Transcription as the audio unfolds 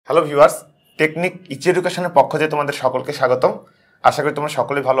Hello viewers, technique easy এডুকেশনের পক্ষ থেকে তোমাদের সকলকে স্বাগতম। আশা করি তোমরা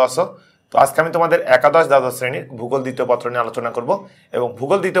সকলেই ভালো আছো। তো আজকে আমি তোমাদের একাদশ দ্বাদশ শ্রেণীর ভূগোল দ্বিতীয় পত্র নিয়ে আলোচনা করব এবং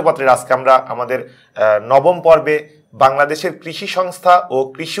ভূগোল দ্বিতীয় পত্রের আজকে আমরা আমাদের নবম পর্বে বাংলাদেশের কৃষি সংস্থা ও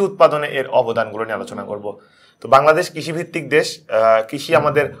কৃষি উৎপাদনে এর অবদানগুলো নিয়ে আলোচনা করব। তো বাংলাদেশ কৃষিভিত্তিক দেশ, কৃষি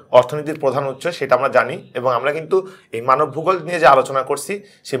আমাদের অর্থনীতির প্রধান উৎস সেটা আমরা জানি এবং আমরা কিন্তু এই মানব ভূগোল নিয়ে যে আলোচনা করছি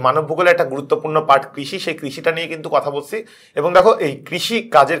সেই মানব ভূগোলের একটা গুরুত্বপূর্ণ পার্ট কৃষি, সেই কৃষিটা নিয়ে কিন্তু কথা বলছি। এবং দেখো, এই কৃষি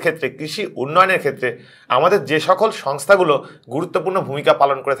কাজের ক্ষেত্রে, কৃষি উন্নয়নের ক্ষেত্রে আমাদের যে সকল সংস্থাগুলো গুরুত্বপূর্ণ ভূমিকা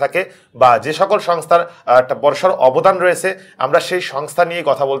পালন করে থাকে বা যে সকল সংস্থার একটা বড়সড় অবদান রয়েছে, আমরা সেই সংস্থা নিয়ে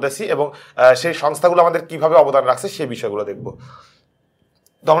কথা বলতেছি এবং সেই সংস্থাগুলো আমাদের কিভাবে অবদান রাখছে সেই বিষয়গুলো দেখব।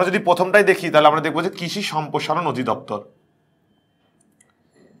 তো আমরা যদি প্রথমটাই দেখি তাহলে আমরা দেখবো যে কৃষি সম্প্রসারণ অধিদপ্তর।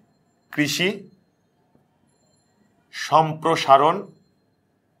 কৃষি সম্প্রসারণ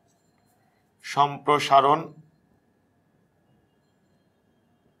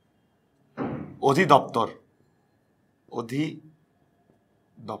অধিদপ্তর।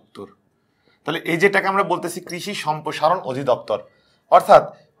 তাহলে এই যেটাকে আমরা বলতেছি কৃষি সম্প্রসারণ অধিদপ্তর, অর্থাৎ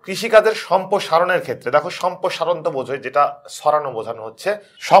কৃষিকাজের সম্প্রসারণের ক্ষেত্রে, দেখো সম্প্রসারণ তো বোঝোই যেটা সরানো বোঝানো হচ্ছে,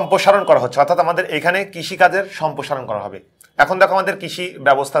 সম্প্রসারণ করা হচ্ছে, অর্থাৎ আমাদের এখানে কৃষিকাজের সম্প্রসারণ করা হবে। এখন দেখো আমাদের কৃষি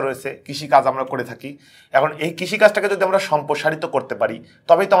ব্যবস্থা রয়েছে, কৃষি কাজ আমরা করে থাকি। এখন এই কৃষি কাজটাকে যদি আমরা সম্প্রসারিত করতে পারি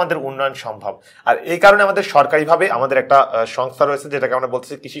তবেই তো আমাদের উন্নয়ন সম্ভব। আর এই কারণে আমাদের সরকারিভাবে আমাদের একটা সংস্থা রয়েছে যেটাকে আমরা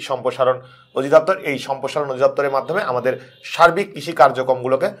বলতেছি কৃষি সম্প্রসারণ অধিদপ্তর। এই সম্প্রসারণ অধিদপ্তরের মাধ্যমে আমাদের সার্বিক কৃষি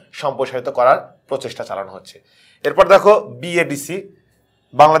কার্যক্রমগুলোকে সম্প্রসারিত করার প্রচেষ্টা চালানো হচ্ছে। এরপর দেখো বিএডিসি,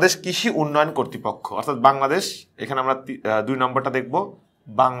 বাংলাদেশ কৃষি উন্নয়ন কর্তৃপক্ষ, অর্থাৎ বাংলাদেশ, এখানে আমরা 2 নম্বরটা দেখব,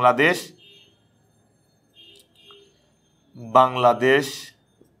 বাংলাদেশ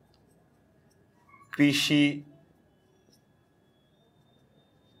কৃষি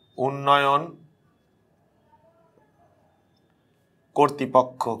উন্নয়ন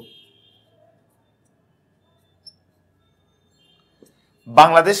কর্তৃপক্ষ।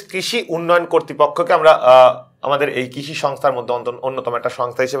 বাংলাদেশ কৃষি উন্নয়ন কর্তৃপক্ষকে আমরা আমাদের এই কৃষি সংস্থার মধ্যে অন্যতম একটা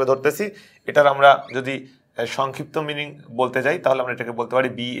সংস্থা হিসেবে ধরতেছি। এটার আমরা যদি সংক্ষিপ্ত মিনিং বলতে যাই তাহলে আমরা এটাকে বলতে পারি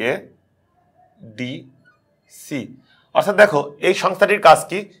BADC। অর্থাৎ দেখো, এই সংস্থাটির কাজ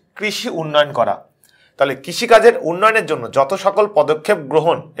কি? কৃষি উন্নয়ন করা। তাহলে কৃষিকাজের উন্নয়নের জন্য যত সকল পদক্ষেপ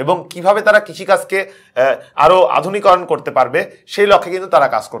গ্রহণ এবং কিভাবে তারা কৃষিকাজকে আরো আধুনিকরণ করতে পারবে সেই লক্ষ্যে কিন্তু তারা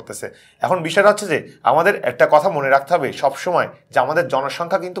কাজ করতেছে। এখন বিষয়টা হচ্ছে যে আমাদের একটা কথা মনে রাখতে হবে সবসময়, যে আমাদের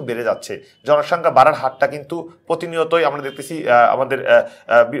জনসংখ্যা কিন্তু বেড়ে যাচ্ছে। জনসংখ্যা বাড়ার হারটা কিন্তু প্রতিনিয়তই আমরা দেখতেছি আমাদের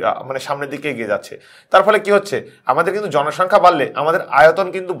মানে সামনের দিকে এগিয়ে যাচ্ছে। তার ফলে কি হচ্ছে, আমাদের কিন্তু জনসংখ্যা বাড়লে আমাদের আয়তন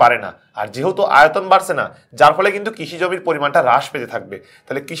কিন্তু বাড়ে না। আর যেহেতু আয়তন বাড়ছে না, যার ফলে কিন্তু কৃষি জমির পরিমাণটা হ্রাস পেতে থাকবে।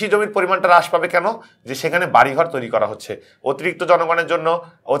 তাহলে কৃষি জমির পরিমাণটা হ্রাস পাবে কেন? যে সেখানে বাড়িঘর তৈরি করা হচ্ছে, অতিরিক্ত জনগণের জন্য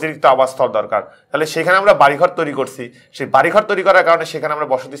অতিরিক্ত আবাসস্থল দরকার। তাহলে সেখানে আমরা বাড়িঘর তৈরি করছি, সেই বাড়িঘর তৈরি করার কারণে সেখানে আমরা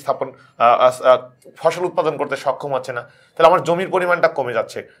বসতি স্থাপন, ফসল উৎপাদন করতে সক্ষম হচ্ছে না। তাহলে আমার জমির পরিমাণটা কমে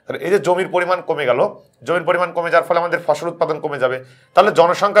যাচ্ছে। তাহলে এই যে জমির পরিমাণ কমে গেল, জমির পরিমাণ কমে যাওয়ার ফলে আমাদের ফসল উৎপাদন কমে যাবে। তাহলে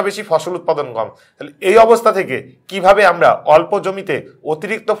জনসংখ্যা বেশি, ফসল উৎপাদন কম। তাহলে এই অবস্থা থেকে কিভাবে আমরা অল্প জমিতে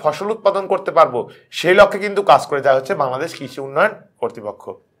অতিরিক্ত ফসল উৎপাদন করতে পারবো সেই লক্ষ্যে কিন্তু কাজ করে দেওয়া হচ্ছে বাংলাদেশ কৃষি উন্নয়ন কর্তৃপক্ষ।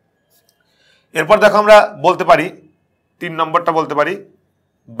 এরপর দেখো আমরা বলতে পারি 3 নম্বরটা বলতে পারি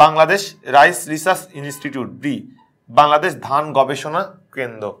Bangladesh rice research institute, Bangladesh ধান গবেষণা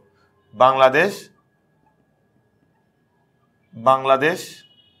কেন্দ্র। বাংলাদেশ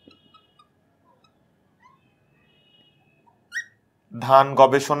ধান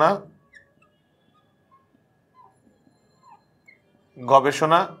গবেষণা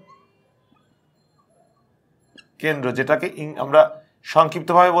কেন্দ্র, যেটাকে আমরা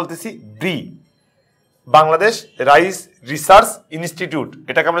সংক্ষিপ্তভাবে বলতেছি বাংলাদেশ রাইস রিসার্চ ইনস্টিটিউট।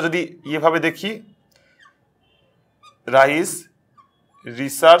 এটাকে আমরা যদি ইয়েভাবে দেখি, রাইস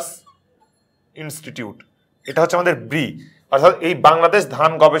রিসার্চ ইনস্টিটিউট, এটা হচ্ছে আমাদের অর্থাৎ এই বাংলাদেশ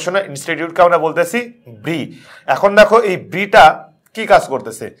ধান গবেষণা ইনস্টিটিউটকে আমরা বলতেছি এখন দেখো, এই টা কি কাজ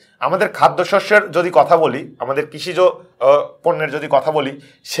করতেছে? আমাদের খাদ্যশস্যের যদি কথা বলি, আমাদের কৃষিজ পণ্যের যদি কথা বলি,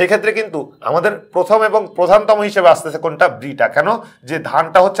 সেক্ষেত্রে কিন্তু আমাদের প্রথম এবং প্রধানতম হিসেবে আসতেছে কোনটা? টা। কেন? যে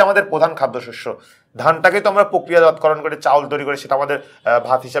ধানটা হচ্ছে আমাদের প্রধান খাদ্যশস্য। ধানটাকে তো আমরা প্রক্রিয়াজাতকরণ করে চাউল তৈরি করে সেটা আমাদের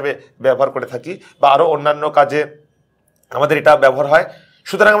ভাত হিসাবে ব্যবহার করে থাকি বা আরো অন্যান্য কাজে আমাদের এটা ব্যবহার হয়।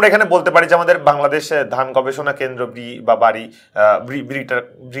 সুতরাং আমরা এখানে বলতে পারি যে আমাদের বাংলাদেশ ধান গবেষণা কেন্দ্র বা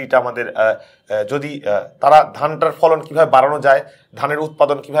ব্রিটা আমাদের যদি তারা ধানটার ফলন কিভাবে বাড়ানো যায়, ধানের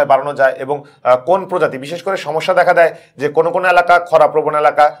উৎপাদন কিভাবে বাড়ানো যায় এবং কোন প্রজাতি, বিশেষ করে সমস্যা দেখা দেয় যে কোনো কোনো এলাকা খরাপ্রবণ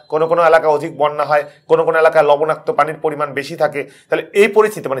এলাকা, কোনো কোনো এলাকা অধিক বন্যা হয়, কোনো কোনো এলাকায় লবণাক্ত পানির পরিমাণ বেশি থাকে। তাহলে এই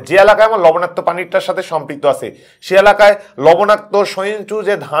পরিস্থিতি, মানে যে এলাকায় আমার লবণাক্ত পানিটার সাথে সম্পৃক্ত আছে সে এলাকায় লবণাক্ত সহিষ্ণু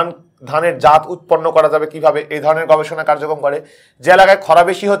যে ধান ধানের জাত উৎপন্ন করা যাবে কিভাবে, এই ধরনের গবেষণা কার্যক্রম করে। যে এলাকায় খরা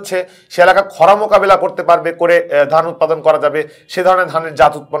বেশি হচ্ছে সে এলাকায় খরা মোকাবেলা করতে পারবে করে ধান উৎপাদন করা যাবে, সে ধরনের ধানের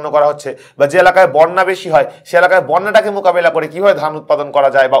জাত উৎপন্ন করা হচ্ছে। বা যে এলাকায় বন্যা বেশি হয় সে এলাকায় বন্যাটাকে মোকাবেলা করে কিভাবে ধান উৎপাদন করা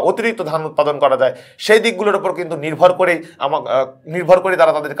যায় বা অতিরিক্ত ধান উৎপাদন করা যায়, সেই দিকগুলোর উপর কিন্তু নির্ভর করে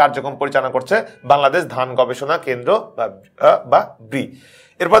তারা তাদের কার্যক্রম পরিচালনা করছে বাংলাদেশ ধান গবেষণা কেন্দ্র বা ব্রি।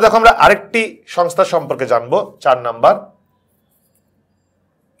 এরপর দেখো আমরা আরেকটি সংস্থা সম্পর্কে জানবো, 4 নাম্বার।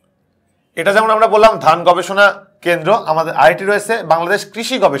 এটা যেমন আমরা বললাম ধান গবেষণা কেন্দ্র, আমাদের আরেকটি রয়েছে বাংলাদেশ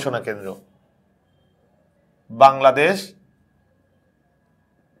কৃষি গবেষণা কেন্দ্র। বাংলাদেশ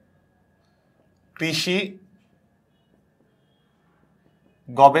কৃষি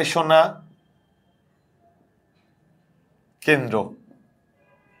গবেষণা কেন্দ্র,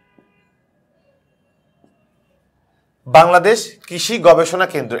 বাংলাদেশ কৃষি গবেষণা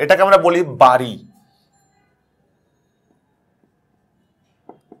কেন্দ্র, এটাকে আমরা বলি বারি।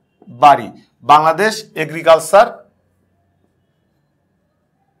 বাংলাদেশ এগ্রিকালচার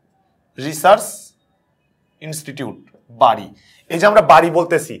রিসার্চ ইনস্টিটিউট, বারি। এই যে আমরা বারি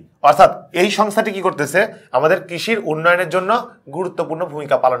বলতেছি, অর্থাৎ এই সংস্থাটি কি করতেছে, আমাদের কৃষির উন্নয়নের জন্য গুরুত্বপূর্ণ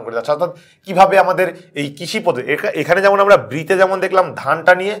ভূমিকা পালন করে যাচ্ছে। অর্থাৎ কিভাবে আমাদের এই কৃষি পদ্ধতি, এখানে যেমন আমরা ব্রিতে যেমন দেখলাম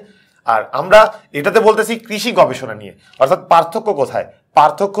ধানটা নিয়ে, আর আমরা এটাতে বলতেছি কৃষি গবেষণা নিয়ে। অর্থাৎ পার্থক্য কোথায়?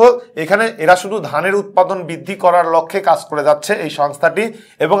 পার্থক্য এখানে এরা শুধু ধানের উৎপাদন বৃদ্ধি করার লক্ষ্যে কাজ করে যাচ্ছে এই সংস্থাটি,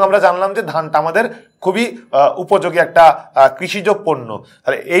 এবং আমরা জানলাম যে ধানটা আমাদের খুবই উপযোগী একটা কৃষিজ পণ্য।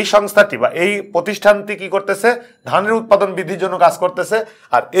 তাহলে এই সংস্থাটি বা এই প্রতিষ্ঠানটি কি করতেছে, ধানের উৎপাদন বৃদ্ধির জন্য কাজ করতেছে।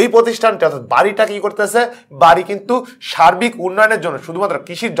 আর এই প্রতিষ্ঠানটি অর্থাৎ বাড়িটা কি করতেছে, বাড়ি কিন্তু সার্বিক উন্নয়নের জন্য শুধুমাত্র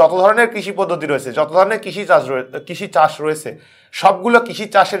কৃষির যত ধরনের কৃষি পদ্ধতি রয়েছে, যত ধরনের কৃষি চাষ রয়েছে, সবগুলো কৃষি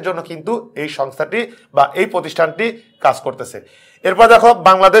চাষের জন্য কিন্তু এই সংস্থাটি বা এই প্রতিষ্ঠানটি কাজ করতেছে। এরপর দেখো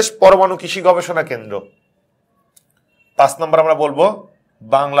বাংলাদেশ পরমাণু কৃষি গবেষণা কেন্দ্র, 5 নম্বর আমরা বলবো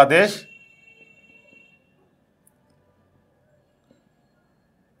বাংলাদেশ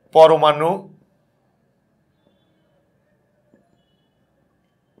পরমাণু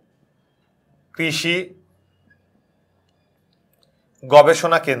কৃষি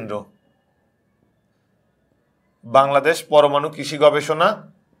গবেষণা কেন্দ্র, বাংলাদেশ পরমাণু কৃষি গবেষণা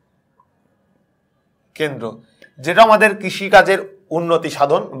কেন্দ্র, যেটা আমাদের কৃষিকাজের উন্নতি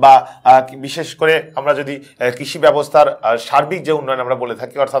সাধন বা বিশেষ করে আমরা যদি কৃষি ব্যবস্থার সার্বিক যে উন্নয়ন আমরা বলে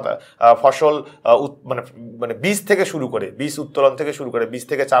থাকি, অর্থাৎ ফসল মানে বীজ থেকে শুরু করে, বীজ উত্তোলন থেকে শুরু করে, বীজ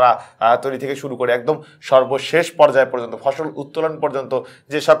থেকে চারা তৈরি থেকে শুরু করে একদম সর্বশেষ পর্যায় পর্যন্ত ফসল উত্তোলন পর্যন্ত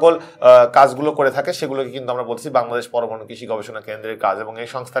যে সকল কাজগুলো করে থাকে সেগুলোকে কিন্তু আমরা বলছি বাংলাদেশ পরমাণু কৃষি গবেষণা কেন্দ্রের কাজ। এবং এই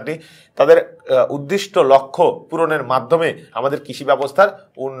সংস্থাটি তাদের উদ্দিষ্ট লক্ষ্য পূরণের মাধ্যমে আমাদের কৃষি ব্যবস্থার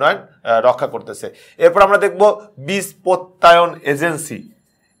উন্নয়ন রক্ষা করতেছে। এরপর আমরা দেখব বীজ প্রত্যয়ন এজেন্সি,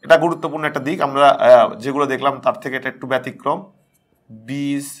 এটা গুরুত্বপূর্ণ একটা দিক। আমরা যেগুলো দেখলাম তার থেকে এটা একটু ব্যতিক্রম।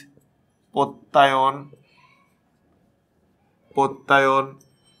 বীজ প্রত্যয়ন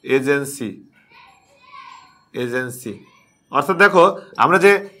এজেন্সি অর্থাৎ দেখো আমরা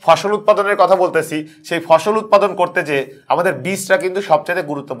যে ফসল উৎপাদনের কথা বলতেছি, সেই ফসল উৎপাদন করতে যে আমাদের বীজটা কিন্তু সবচেয়ে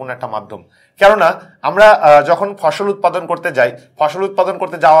গুরুত্বপূর্ণ একটা মাধ্যম। কেননা আমরা যখন ফসল উৎপাদন করতে যাই, ফসল উৎপাদন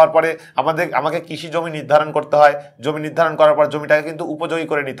করতে যাওয়ার পরে আমাকে কৃষি জমি নির্ধারণ করতে হয়। জমি নির্ধারণ করার পর জমিটাকে কিন্তু উপযোগী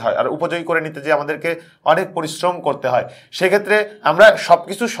করে নিতে হয়, আর উপযোগী করে নিতে যে আমাদেরকে অনেক পরিশ্রম করতে হয়। সেক্ষেত্রে আমরা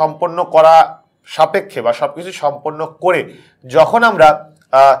সবকিছু সম্পন্ন করা সাপেক্ষে বা সবকিছু সম্পন্ন করে যখন আমরা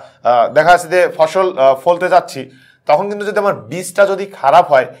দেখা যাচ্ছে যে ফসল ফলতে যাচ্ছি, তখন কিন্তু যদি আমার বীজটা যদি খারাপ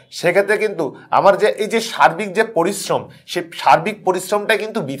হয়, সেক্ষেত্রে কিন্তু আমার যে এই যে সার্বিক যে পরিশ্রম, সেই সার্বিক পরিশ্রমটা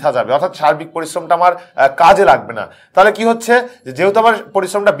কিন্তু বৃথা যাবে, অর্থাৎ সার্বিক পরিশ্রমটা আমার কাজে লাগবে না। তাহলে কি হচ্ছে, যেহেতু আমার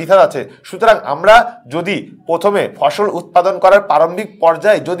পরিশ্রমটা বৃথা যাচ্ছে, সুতরাং আমরা যদি প্রথমে ফসল উৎপাদন করার প্রারম্ভিক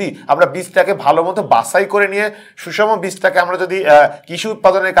পর্যায়ে যদি আমরা বীজটাকে ভালো মতো বাছাই করে নিয়ে সুষম বীজটাকে আমরা যদি কৃষি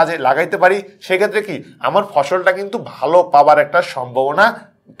উৎপাদনের কাজে লাগাইতে পারি, সেক্ষেত্রে কি আমার ফসলটা কিন্তু ভালো পাবার একটা সম্ভাবনা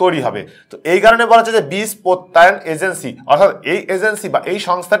তৈরি হবে। তো এই কারণে বলা হচ্ছে যে বীজ প্রত্যয়ন এজেন্সি, অর্থাৎ এই এজেন্সি বা এই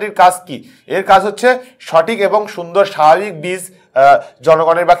সংস্থাটির কাজ কি, এর কাজ হচ্ছে সঠিক এবং সুন্দর স্বাভাবিক বীজ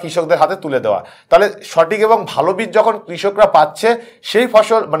জনগণের বা কৃষকদের হাতে তুলে দেওয়া। তাহলে সঠিক এবং ভালো বীজ যখন কৃষকরা পাচ্ছে, সেই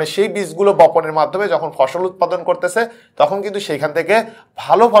ফসল সেই বীজগুলো বপনের মাধ্যমে যখন ফসল উৎপাদন করতেছে, তখন কিন্তু সেইখান থেকে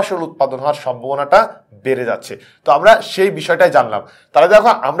ভালো ফসল উৎপাদন হওয়ার সম্ভাবনাটা বেড়ে যাচ্ছে। তো আমরা সেই বিষয়টাই জানলাম। তাহলে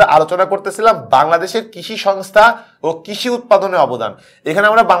দেখো আমরা আলোচনা করতেছিলাম বাংলাদেশের কৃষি সংস্থা ও কৃষি উৎপাদনে অবদান। এখানে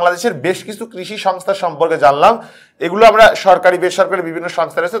আমরা বাংলাদেশের বেশ কিছু কৃষি সংস্থা সম্পর্কে জানলাম। এগুলো আমরা সরকারি বেসরকারি বিভিন্ন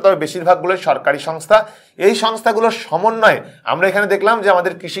সংস্থা রয়েছে, তবে বেশিরভাগগুলোই সরকারি সংস্থা। এই সংস্থাগুলোর সমন্বয়ে আমরা এখানে দেখলাম যে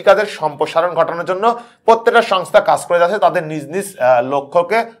আমাদের কৃষিকাজের সম্প্রসারণ ঘটানোর জন্য প্রত্যেকটা সংস্থা কাজ করে যাচ্ছে তাদের নিজ নিজ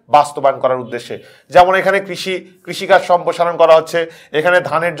লক্ষ্যকে বাস্তবায়ন করার উদ্দেশ্যে। যেমন এখানে কৃষিকাজ সম্প্রসারণ করা হচ্ছে, এখানে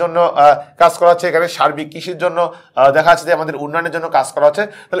ধানের জন্য কাজ করা হচ্ছে, এখানে সার্বিক কৃষির জন্য দেখা যাচ্ছে যে আমাদের উন্নয়নের জন্য কাজ করা হচ্ছে।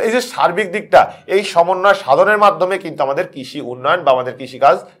 তাহলে এই যে সার্বিক দিকটা, এই সমন্বয় সাধনের মাধ্যমে কিন্তু আমাদের কৃষি উন্নয়ন বা আমাদের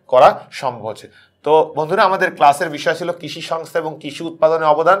কৃষিকাজ করা সম্ভব হচ্ছে। তো বন্ধুরা, আমাদের ক্লাসের বিষয় ছিল কৃষি সংস্থা এবং কৃষি উৎপাদনে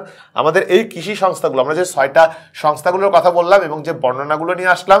অবদান। আমাদের এই কৃষি সংস্থাগুলো, আমরা যে 6টা সংস্থাগুলোর কথা বললাম এবং যে বর্ণনাগুলো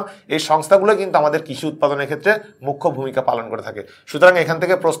নিয়ে আসলাম, এই সংস্থাগুলো কিন্তু আমাদের কৃষি উৎপাদনের ক্ষেত্রে মুখ্য ভূমিকা পালন করে থাকে। সুতরাং এখান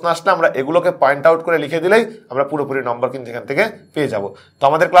থেকে প্রশ্ন আসলে আমরা এগুলোকে পয়েন্ট আউট করে লিখে দিলেই আমরা পুরোপুরি নম্বর কিন্তু এখান থেকে পেয়ে যাব। তো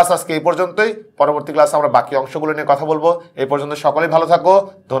আমাদের ক্লাস আজকে এই পর্যন্তই। পরবর্তী ক্লাসে আমরা বাকি অংশগুলো নিয়ে কথা বলবো। এই পর্যন্ত সকলেই ভালো থাকো।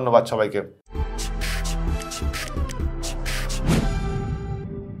 ধন্যবাদ সবাইকে।